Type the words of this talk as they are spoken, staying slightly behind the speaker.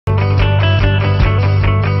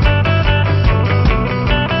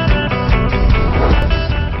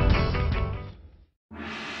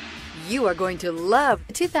You are going to love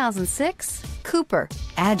the 2006 Cooper.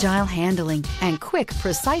 Agile handling and quick,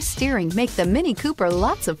 precise steering make the Mini Cooper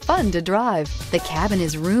lots of fun to drive. The cabin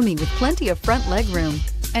is roomy with plenty of front legroom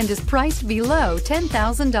and is priced below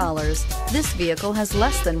 $10,000. This vehicle has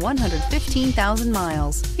less than 115,000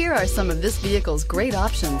 miles. Here are some of this vehicle's great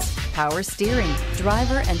options: power steering,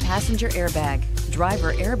 driver and passenger airbag,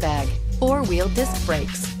 driver airbag, four-wheel disc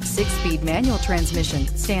brakes, 6-speed manual transmission,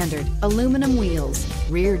 standard, aluminum wheels,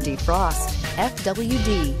 rear defrost,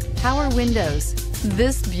 FWD, power windows.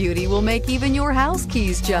 This beauty will make even your house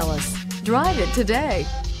keys jealous. Drive it today.